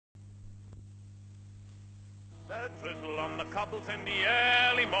The drizzle on the cobbles in the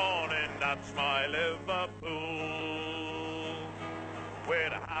early morning, that's my Liverpool.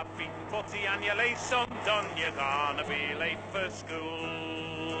 With a half-beaten footy and your lace undone, you're gonna be late for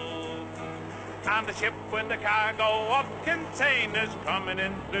school. And the ship with the cargo of containers coming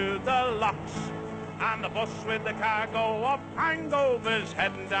in through the locks. And the bus with the cargo of hangovers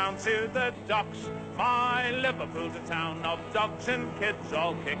heading down to the docks. My Liverpool's a town of dogs and kids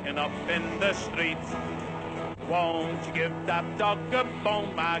all kicking up in the streets. Won't you give that dog a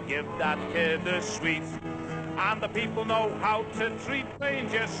bone, ma, give that kid a sweet. And the people know how to treat when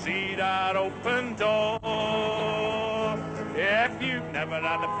you see that open door. If you've never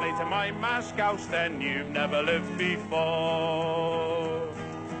had a plate in my mask house, then you've never lived before.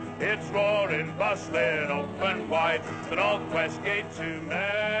 It's roaring, bustling, open wide, the Northwest Gate to Merseyside.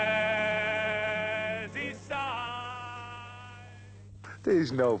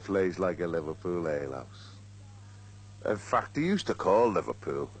 There's no place like a Liverpool alehouse. In fact, they used to call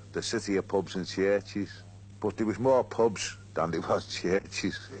Liverpool the city of pubs and churches, but there was more pubs than there was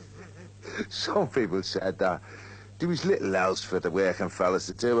churches. Some people said that there was little else for the working fellas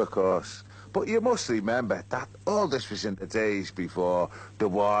to do, of course. But you must remember that all this was in the days before the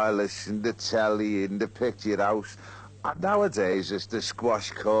wireless and the telly and the picture house. And nowadays it's the squash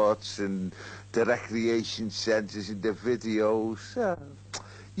courts and the recreation centres and the videos.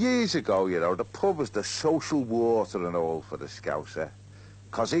 Years ago, you know, the pub was the social water and all for the Scouser,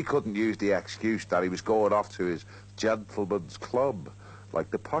 because he couldn't use the excuse that he was going off to his gentleman's club, like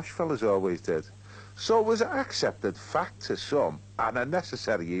the posh fellas always did. So it was an accepted fact to some and a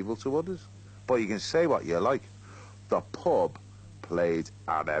necessary evil to others. But you can say what you like, the pub played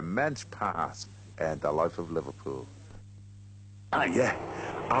an immense part in the life of Liverpool. Ah, yeah,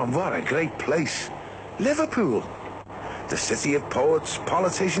 and what a great place, Liverpool. The city of poets,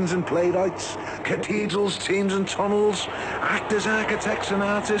 politicians and playwrights, cathedrals, teams and tunnels, actors, architects and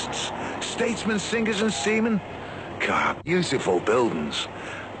artists, statesmen, singers and seamen. God, beautiful buildings,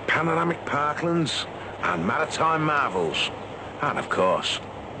 panoramic parklands and maritime marvels. And of course,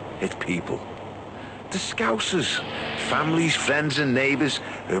 its people. The Scousers, families, friends and neighbours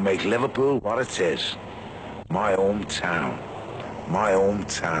who make Liverpool what it is. My hometown. My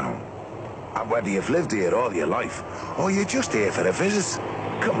hometown. And whether you've lived here all your life, or you're just here for a visit,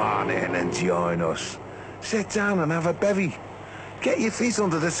 come on in and join us. Sit down and have a bevy. Get your feet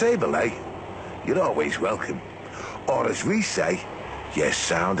under the table, eh? You're always welcome. Or as we say, your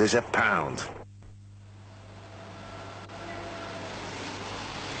sound is a pound.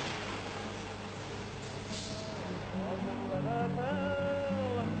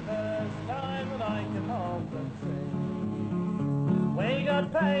 We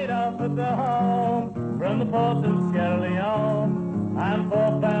got paid off at the home from the port of Sierra Leone, and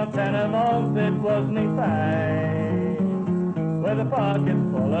 £4.10 a month it was me pay. With a pocket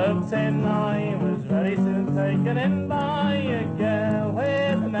full of tin, I was very soon taken in by a girl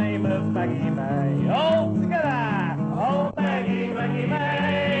with the name of Maggie May. All together, oh Maggie, Maggie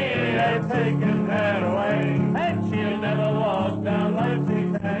May, they've taken her away, and she'll never walk down Lime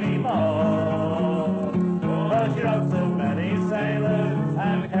Street anymore. Well, she wrote so many sailors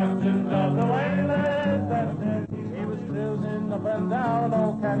and captains of the whalers that he was cruising up and down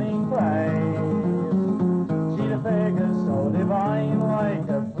old Canning Place. She'd a figure so divine, like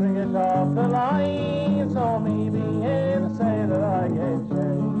a frigate off the line. So me being a sailor, I gave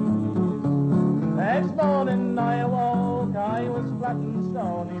chase. Next morning I awoke, I was flat and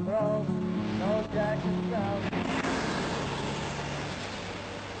stony broke, no jacket down.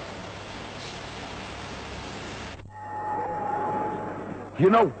 You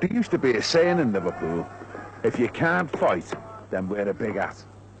know, there used to be a saying in Liverpool, if you can't fight, then wear a big hat.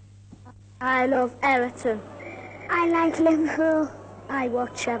 I love Everton. I like Liverpool. I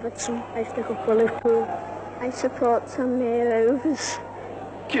watch Everton. I stick up for Liverpool. I support some Rovers.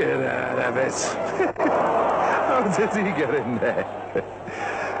 Get out of it. How did he get in there?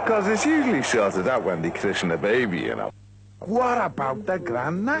 Because it's usually sorted out when they christen a baby, you know. What about the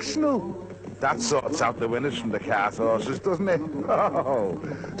Grand National? That sorts out the winners from the cart horses, doesn't it? Oh,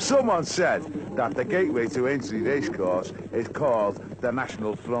 someone said that the gateway to Aintree Racecourse is called the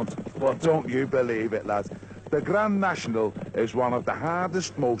National Front. But don't you believe it, lad. The Grand National is one of the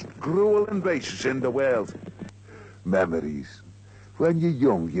hardest, most grueling races in the world. Memories. When you're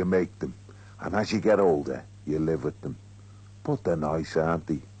young, you make them. And as you get older, you live with them. But they're nice, aren't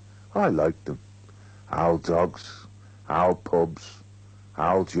they? I like them. Owl dogs, owl pubs,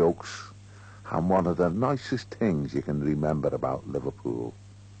 owl jokes. And one of the nicest things you can remember about Liverpool,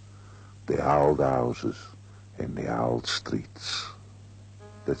 the old houses in the old streets,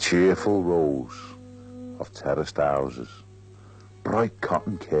 the cheerful rows of terraced houses, bright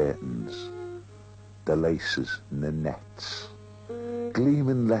cotton curtains, the laces and the nets,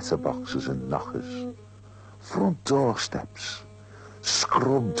 gleaming letterboxes and knockers, front doorsteps,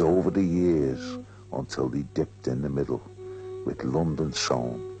 scrubbed over the years until they dipped in the middle with London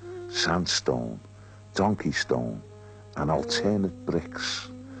stone, sandstone, donkey stone and alternate bricks,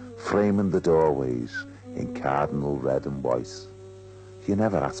 framing the doorways in cardinal red and white. You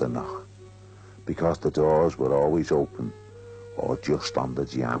never had to knock, because the doors were always open or just on the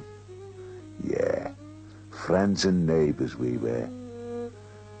jamb. Yeah, friends and neighbours we were,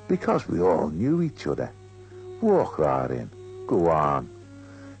 because we all knew each other. Walk right in, go on.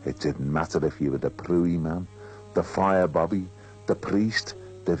 It didn't matter if you were the pruey man, the fire bobby, the priest,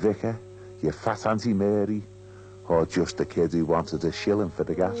 the vicar, your fat Auntie Mary, or just the kid who wanted a shilling for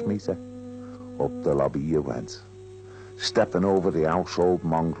the gas meter. Up the lobby you went, stepping over the household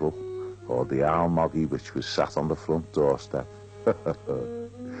mongrel or the almoggy which was sat on the front doorstep.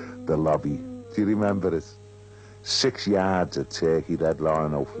 The lobby, do you remember it? 6 yards of turkey red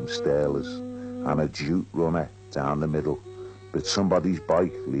lino from Stirlers and a jute runner down the middle with somebody's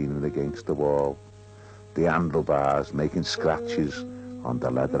bike leaning against the wall, the handlebars making scratches on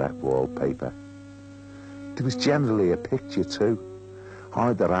the leatherette wallpaper. There was generally a picture too,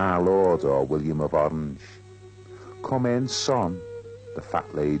 either our Lord or William of Orange. Come in, son, the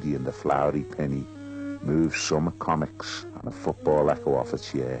fat lady in the flowery pinny moves summer comics and a football echo off a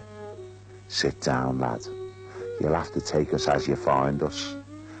chair. Sit down, lad. You'll have to take us as you find us.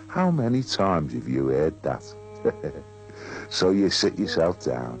 How many times have you heard that? So you sit yourself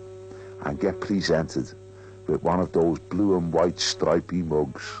down and get presented with one of those blue and white stripy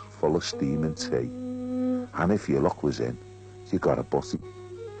mugs full of steaming tea. And if your luck was in, you got a butty.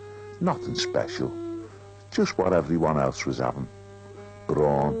 Nothing special, just what everyone else was having.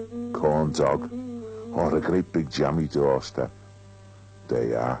 Brawn, corn dog, or a great big jammy doorstep. There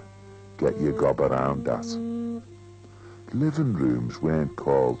you are, get your gob around that. Living rooms weren't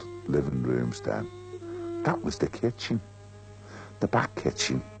called living rooms then. That was the kitchen. The back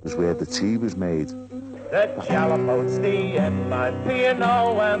kitchen was where the tea was made. The Jalapotes, the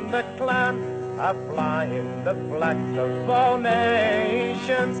NIPNO and the clan are flying the flags of all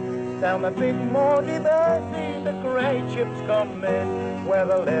nations. Down the big Moody Bay, the great ships come in, where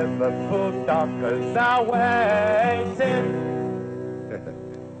the Liverpool dockers are waiting.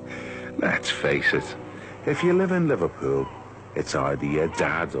 Let's face it, if you live in Liverpool, it's either your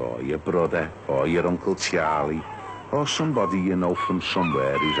dad or your brother or your Uncle Charlie or somebody you know from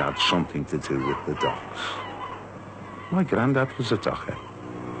somewhere who's had something to do with the docks. My granddad was a docker.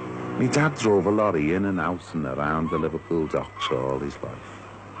 My dad drove a lorry in and out and around the Liverpool docks all his life.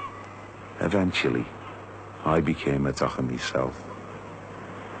 Eventually, I became a docker myself.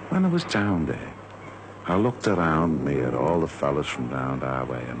 When I was down there, I looked around me at all the fellas from round our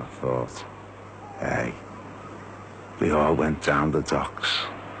way and I thought, hey, we all went down the docks.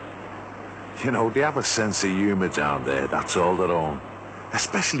 You know, they have a sense of humour down there, that's all their own.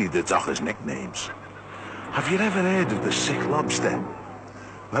 Especially the dockers' nicknames. Have you ever heard of the Sick Lobster?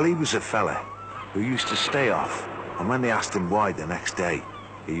 Well, he was a fella who used to stay off, and when they asked him why the next day,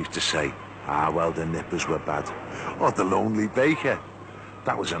 he used to say, well, the nippers were bad. Or the Lonely Baker.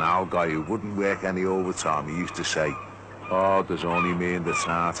 That was an old guy who wouldn't work any overtime. He used to say, oh, there's only me and the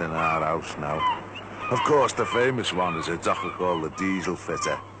tart in our house now. Of course, the famous one is a docker called the Diesel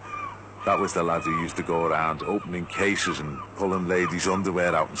Fitter. That was the lad who used to go around opening cases and pulling ladies'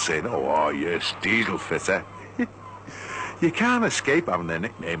 underwear out and saying, oh, yes, Diesel Fitter. You can't escape having a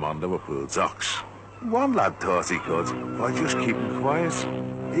nickname on Liverpool docks. One lad thought he could by just keeping quiet.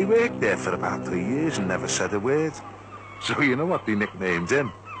 He worked there for about 3 years and never said a word. So you know what they nicknamed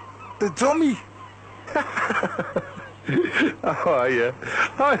him? The Dummy. Oh, yeah.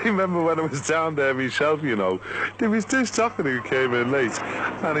 I remember when I was down there myself, you know, there was this docker who came in late,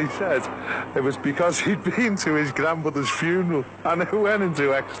 and he said it was because he'd been to his grandmother's funeral, and it went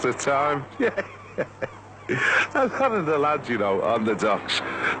into extra time. Yeah. And one of the lads, you know, on the docks,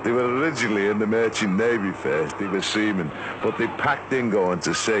 they were originally in the Merchant Navy first, they were seamen, but they packed in going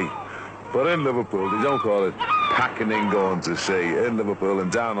to sea. But in Liverpool, they don't call it packing in going to sea. In Liverpool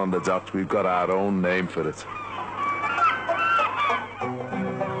and down on the docks, we've got our own name for it.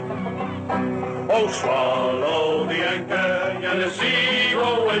 Oh, swallow the anchor and the sea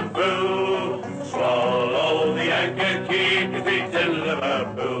going full. Swallow the anchor, keep your feet in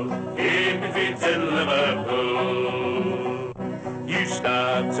Liverpool. Keep your feet in Liverpool. You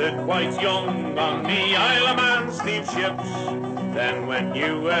started quite young on the Isle of Man steamships. Then when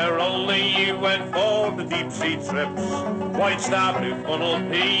you were older, you went for the deep-sea trips. White Star, Blue Funnel,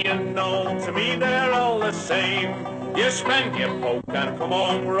 P and O, to me they're all the same. You spend your poke and come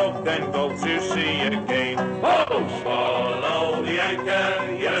home broke, then go to sea again. Oh, swallow the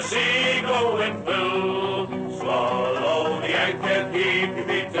anchor, you're a sea going full. Swallow the anchor, keep your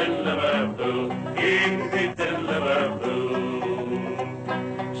feet in Liverpool. Keep your feet in Liverpool.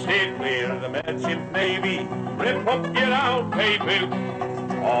 Stay clear of the merchant navy, rip up your old pay boot.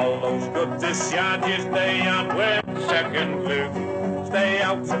 All those good discharges, they aren't worth second loot. Stay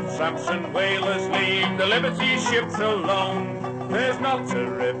out of tramps and whalers, leave the Liberty ships alone. There's not a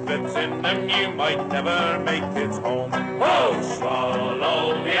rivet in them, you might never make it home. Oh,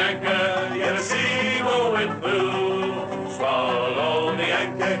 swallow the anchor, you're a sea-going fool. Swallow the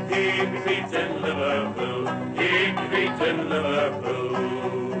anchor, keep your feet in Liverpool. Keep your feet in Liverpool.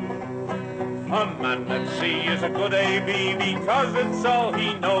 A man at sea is a good A.B. because it's all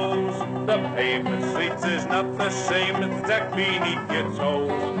he knows. The pavement street is not the same as the deck beneath your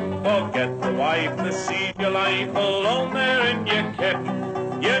toes. Forget the wife that sees your life alone there in your kit.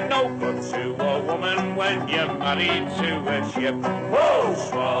 You're no good to a woman when you're married to a ship. Oh,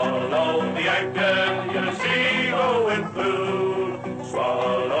 swallow the anchor, you're a sea-going fool.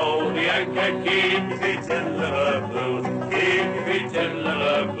 Swallow the anchor, keep your feet in Liverpool. Keep your feet in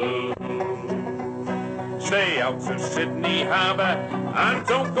Liverpool. Stay out of Sydney Harbour and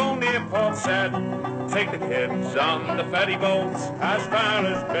don't go near Port Said. Take the kids on the ferry boats as far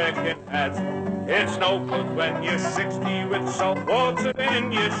as Birkenhead. It's no good when you're 60 with salt water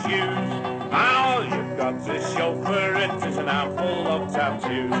in your shoes, and all you've got to show for it is an armful of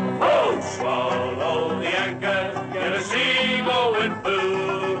tattoos. Oh, swallow the anchor, you're a sea-going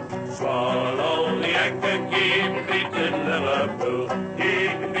fool. Swallow the anchor, keep your feet in Liverpool.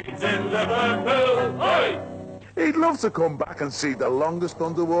 Keep your feet in Liverpool. Oi! He'd love to come back and see the longest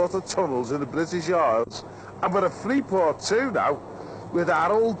underwater tunnels in the British Isles, and with a Freeport too now, with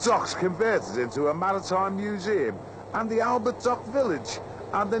our old docks converted into a maritime museum, and the Albert Dock Village,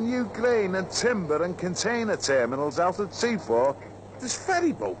 and the new grain and timber and container terminals out at Seaford. There's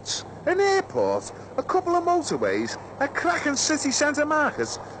ferry boats, an airport, a couple of motorways, a cracking city centre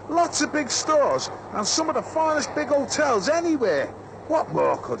market, lots of big stores, and some of the finest big hotels anywhere. What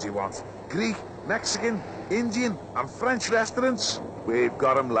more could you want? Greek, Mexican, Indian and French restaurants? We've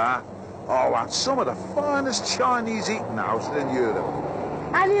got 'em, la. Oh, and some of the finest Chinese eating houses in Europe.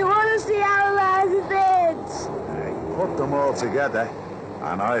 And you want to see how large it is? Hey, put them all together,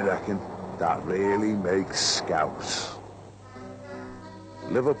 and I reckon that really makes Scouse.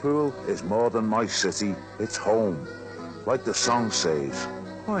 Liverpool is more than my city, it's home. Like the song says,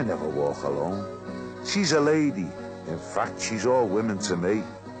 I never walk alone. She's a lady, in fact she's all women to me.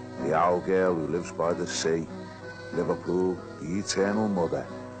 The owl girl who lives by the sea. Liverpool, the eternal mother,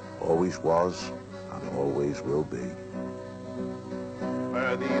 always was and always will be.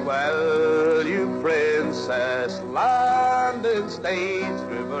 Fare thee well, you princess, land and states,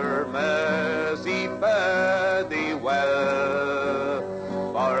 river Mersey, fare thee well.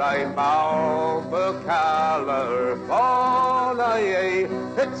 For I'm bound for California,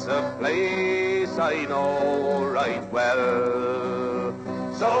 it's a place I know right well.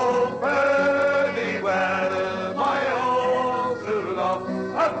 So fare thee well, my old true love,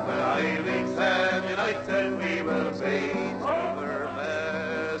 up when I reach them united we will say, river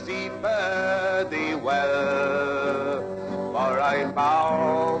Mersey, fare thee well. For I'm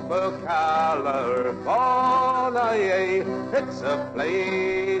bound for California, it's a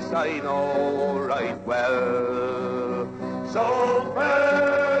place I know right well. So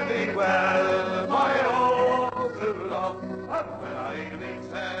fare thee well.